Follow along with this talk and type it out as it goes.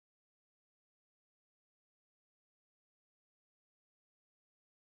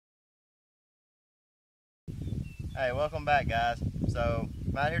Hey, welcome back, guys. So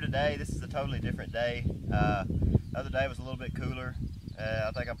I'm out here today. This is a totally different day. The other day was a little bit cooler.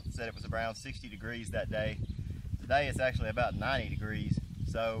 I think I said it was around 60 degrees that day. Today it's actually about 90 degrees.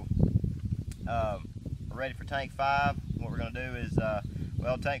 So we're ready for tank 5. What we're going to do is,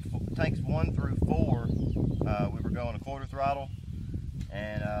 well, tanks 1 through 4, we were going a quarter throttle,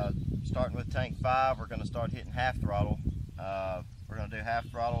 and starting with tank 5, we're going to start hitting half throttle. We're going to do half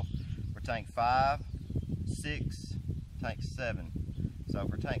throttle for tank 5, 6, tank 7. So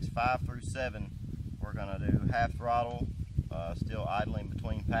for tanks 5 through 7, we're going to do half throttle, still idling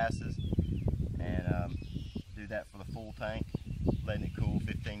between passes, and do that for the full tank, letting it cool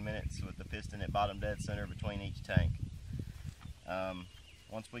 15 minutes with the piston at bottom dead center between each tank.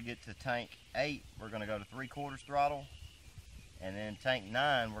 Once we get to tank 8, we're going to go to 3/4 throttle, and then tank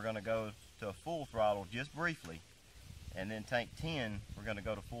 9, we're going to go to a full throttle just briefly, and then tank 10, we're going to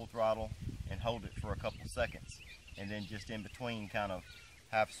go to full throttle and hold it for a couple seconds, and then just in between kind of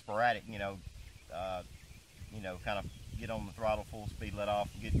have sporadic, kind of get on the throttle full speed, let off,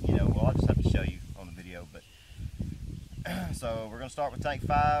 well, I'll just have to show you on the video. But so we're going to start with tank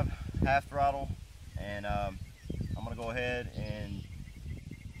 5, half throttle, and I'm going to go ahead and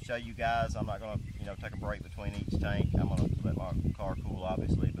show you guys. I'm not going to take a break between each tank. I'm going to let my car cool,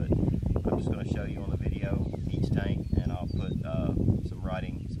 obviously, but I'm just going to show you on the video each tank, and I'll put some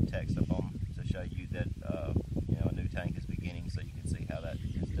writing, some text up on to show you that a new tank is beginning, so you can see how that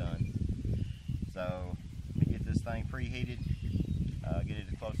is done. So let me get this thing preheated, get it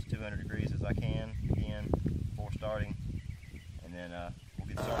as close to 200 degrees as I can again before starting, and then we'll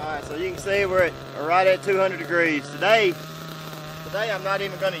get started. All right, so you can see we're right at 200 degrees today. I'm not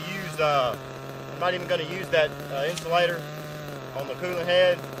even going to use that insulator on the coolant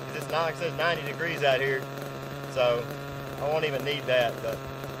head, because it's not, like I said, 90 degrees out here, so I won't even need that. But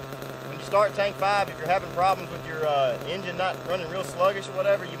when you start tank 5, if you're having problems with your engine not running real sluggish or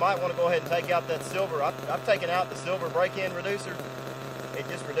whatever, you might want to go ahead and take out that silver. I've taken out the silver break-in reducer. It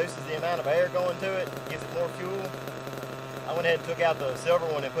just reduces the amount of air going to it, gives it more fuel. I went ahead and took out the silver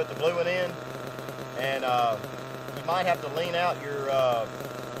one and put the blue one in, and you might have to lean out your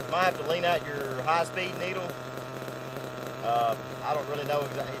high-speed needle. I don't really know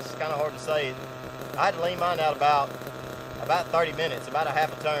exactly. It's kind of hard to say. I had to lean mine out about 30 minutes, about a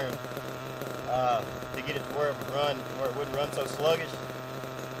half a turn, to get it to where it wouldn't run so sluggish.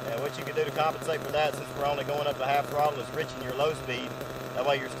 And what you can do to compensate for that, since we're only going up to half throttle, is richen your low speed. That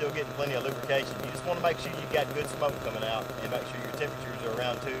way you're still getting plenty of lubrication. You just want to make sure you've got good smoke coming out, and make sure your temperatures are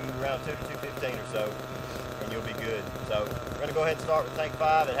around 2 to 215 or so, and you'll be good. So we're going to go ahead and start with tank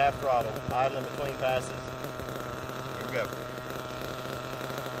 5 at half throttle, idling between passes. Here we go.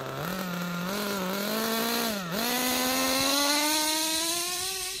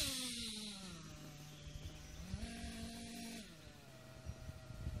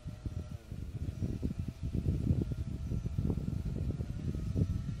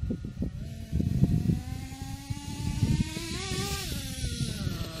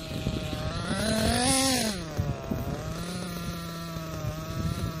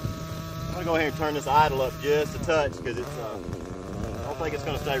 I'm going to go ahead and turn this idle up just a touch, because it's I don't think it's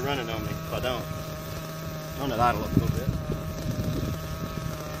going to stay running on me if I don't. Turn that idle up a little bit.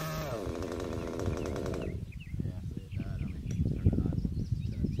 Yeah, see it died on me. Turn that idle up just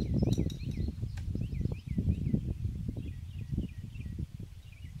a touch.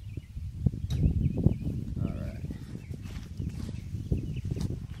 Alright.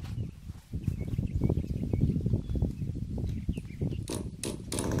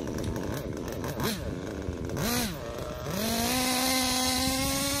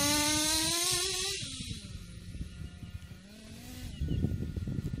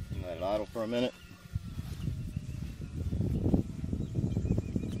 Let it idle for a minute.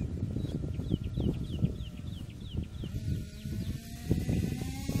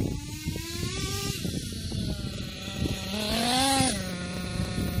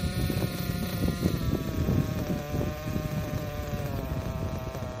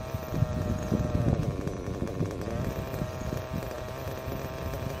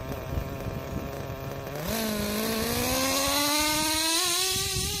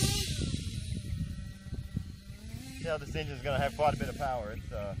 This engine is going to have quite a bit of power. It's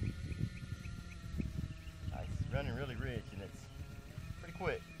running really rich, and it's pretty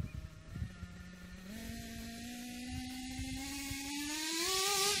quick.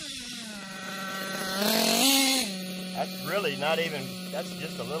 That's really not even, that's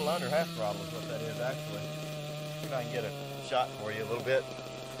just a little under half throttle is what that is actually. See if I can get a shot for you a little bit.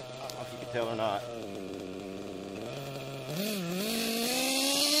 I don't know if you can tell or not.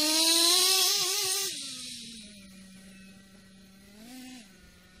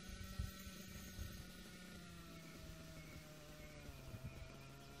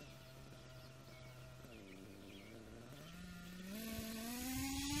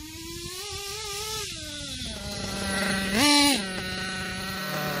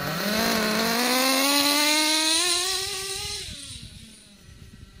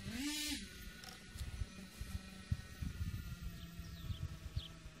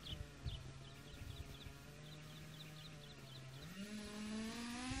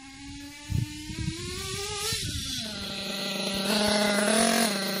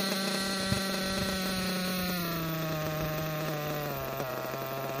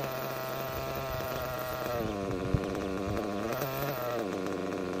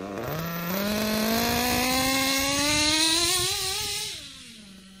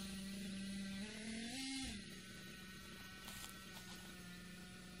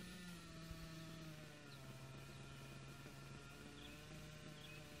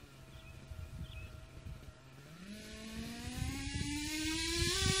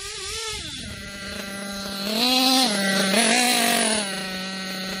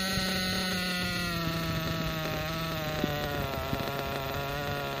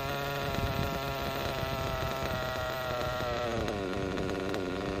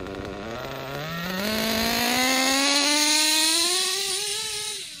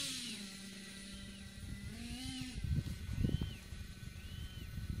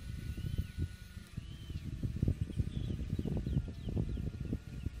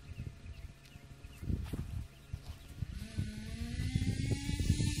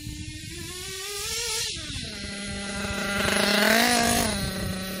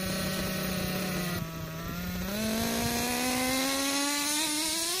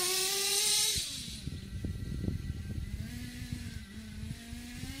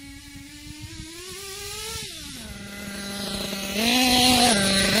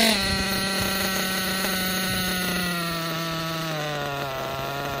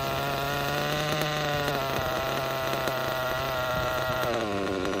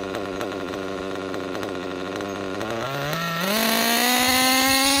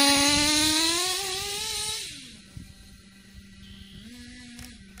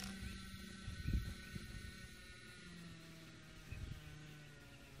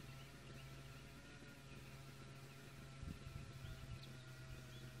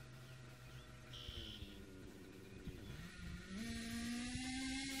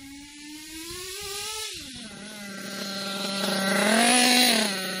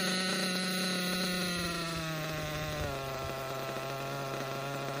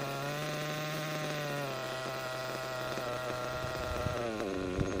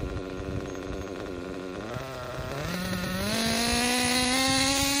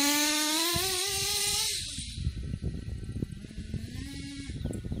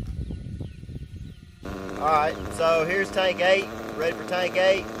 So here's tank 8, ready for tank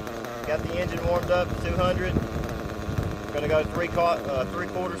 8. Got the engine warmed up to 200. We're going to go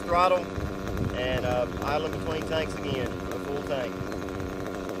 3/4 throttle and idling between tanks again for the full tank.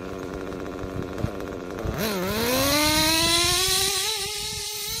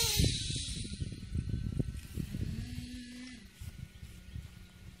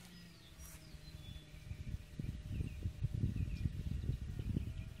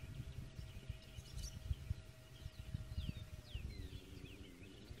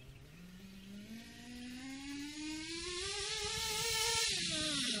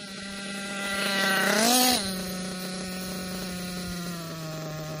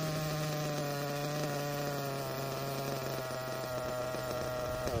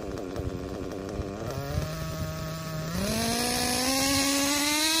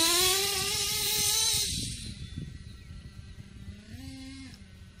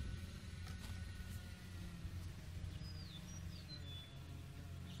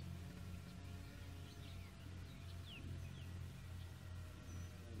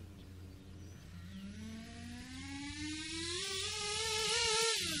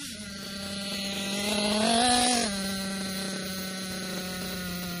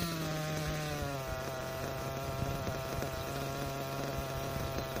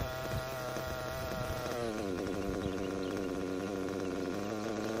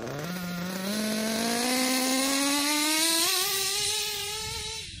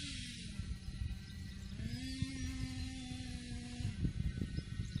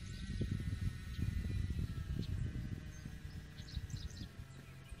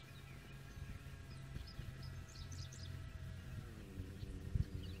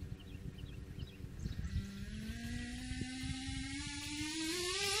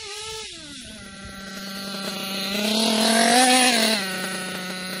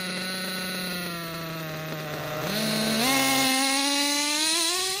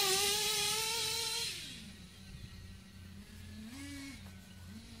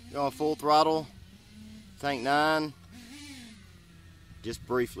 Go on full throttle, tank 9, just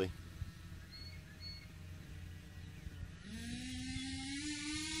briefly.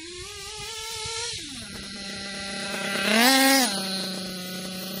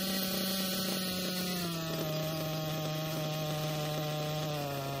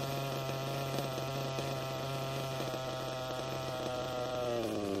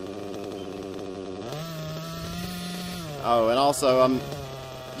 Oh, and also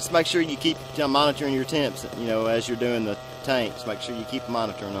just make sure you keep monitoring your temps, you know, as you're doing the tanks. Make sure you keep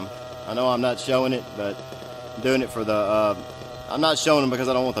monitoring them. I know I'm not showing it, but I'm doing it for the, I'm not showing them because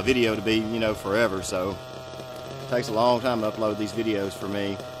I don't want the video to be, you know, forever. So it takes a long time to upload these videos for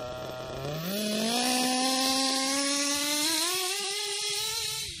me.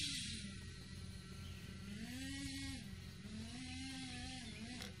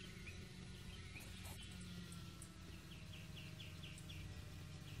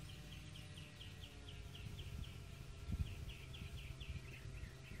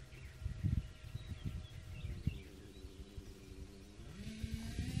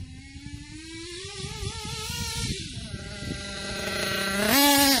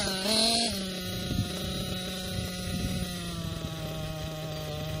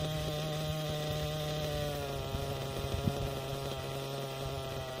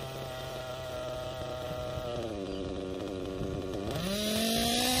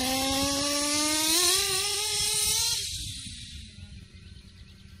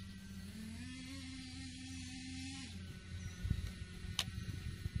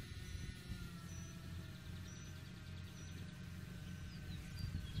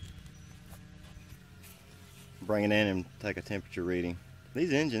 Bring it in and take a temperature reading.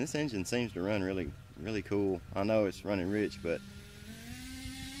 This engine seems to run really cool. I know it's running rich, but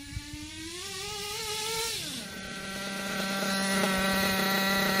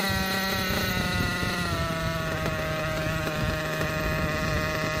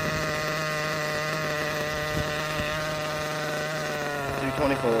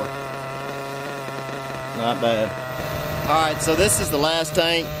 .224. Not bad. Alright, so this is the last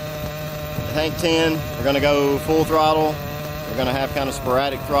tank. Tank 10, we're going to go full throttle. We're going to have kind of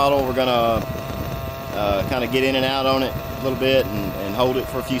sporadic throttle. We're going to kind of get in and out on it a little bit and hold it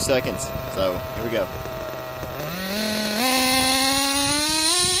for a few seconds. So here we go.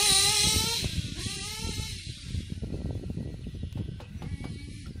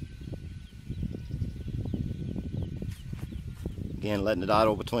 Again, letting it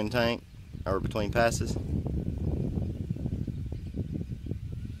idle between between passes.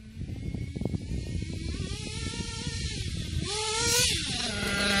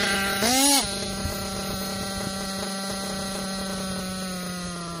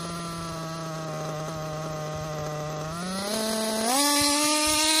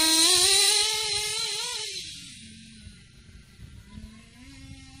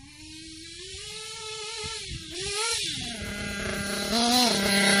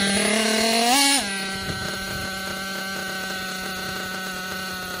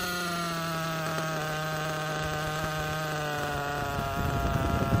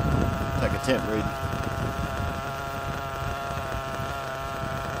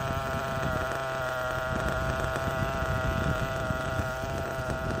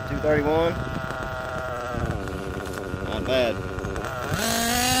 231. Not bad.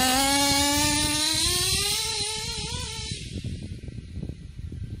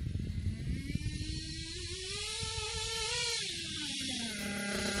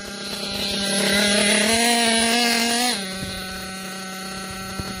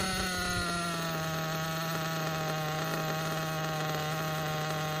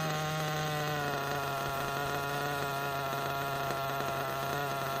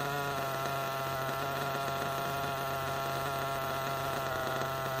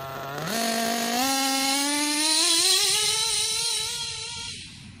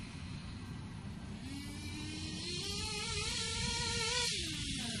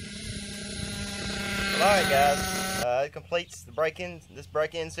 Alright guys, it completes the this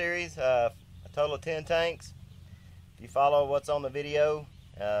break-in series, a total of 10 tanks. If you follow what's on the video,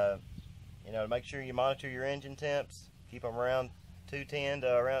 you know, make sure you monitor your engine temps, keep them around 210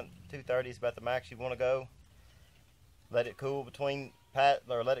 to around 230 is about the max you want to go. Let it cool between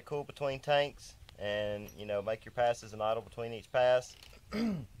tanks, and you know, make your passes and idle between each pass.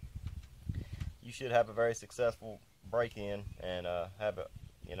 You should have a very successful break-in and have a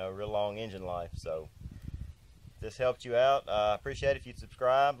real long engine life. So if this helped you out, I appreciate it if you'd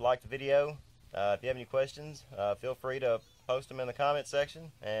subscribe, like the video. If you have any questions, feel free to post them in the comment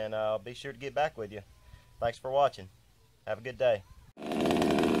section, and I'll be sure to get back with you. Thanks for watching. Have a good day.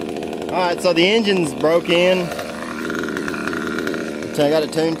 Alright, so the engine's broke in. So I got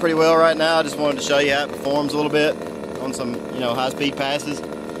it tuned pretty well right now. I just wanted to show you how it performs a little bit on some, high-speed passes,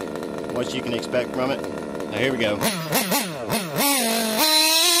 what you can expect from it. Now here we go.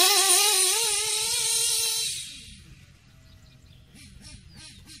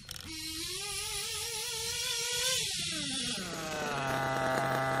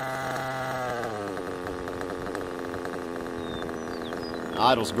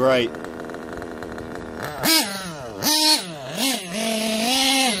 Idle's great.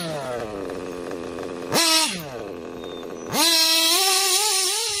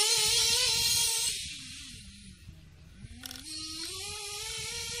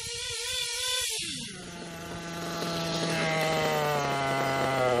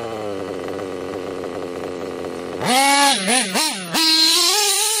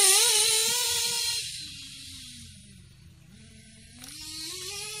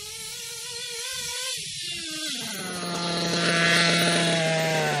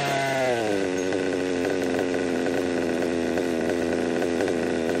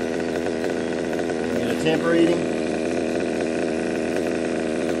 Temp reading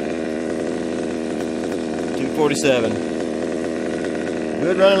 247.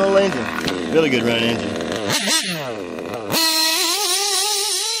 Good running little engine. Really good running engine.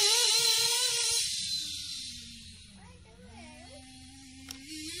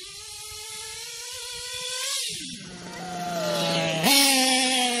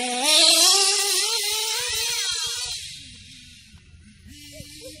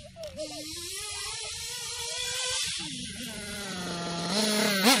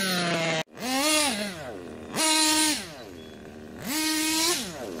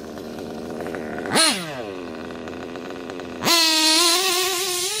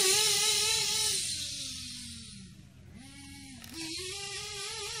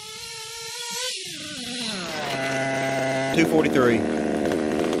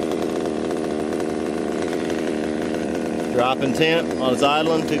 $243. Dropping temp on his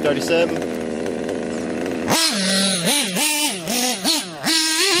idling, 237.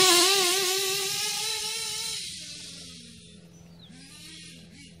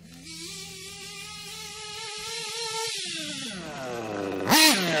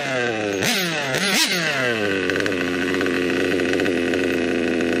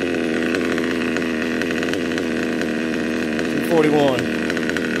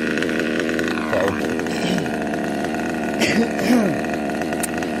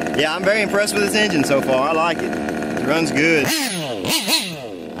 Yeah, I'm very impressed with this engine so far. I like it. It runs good.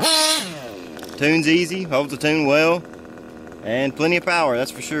 Tune's easy, holds the tune well, and plenty of power,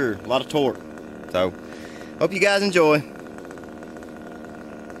 that's for sure. A lot of torque. So, hope you guys enjoy.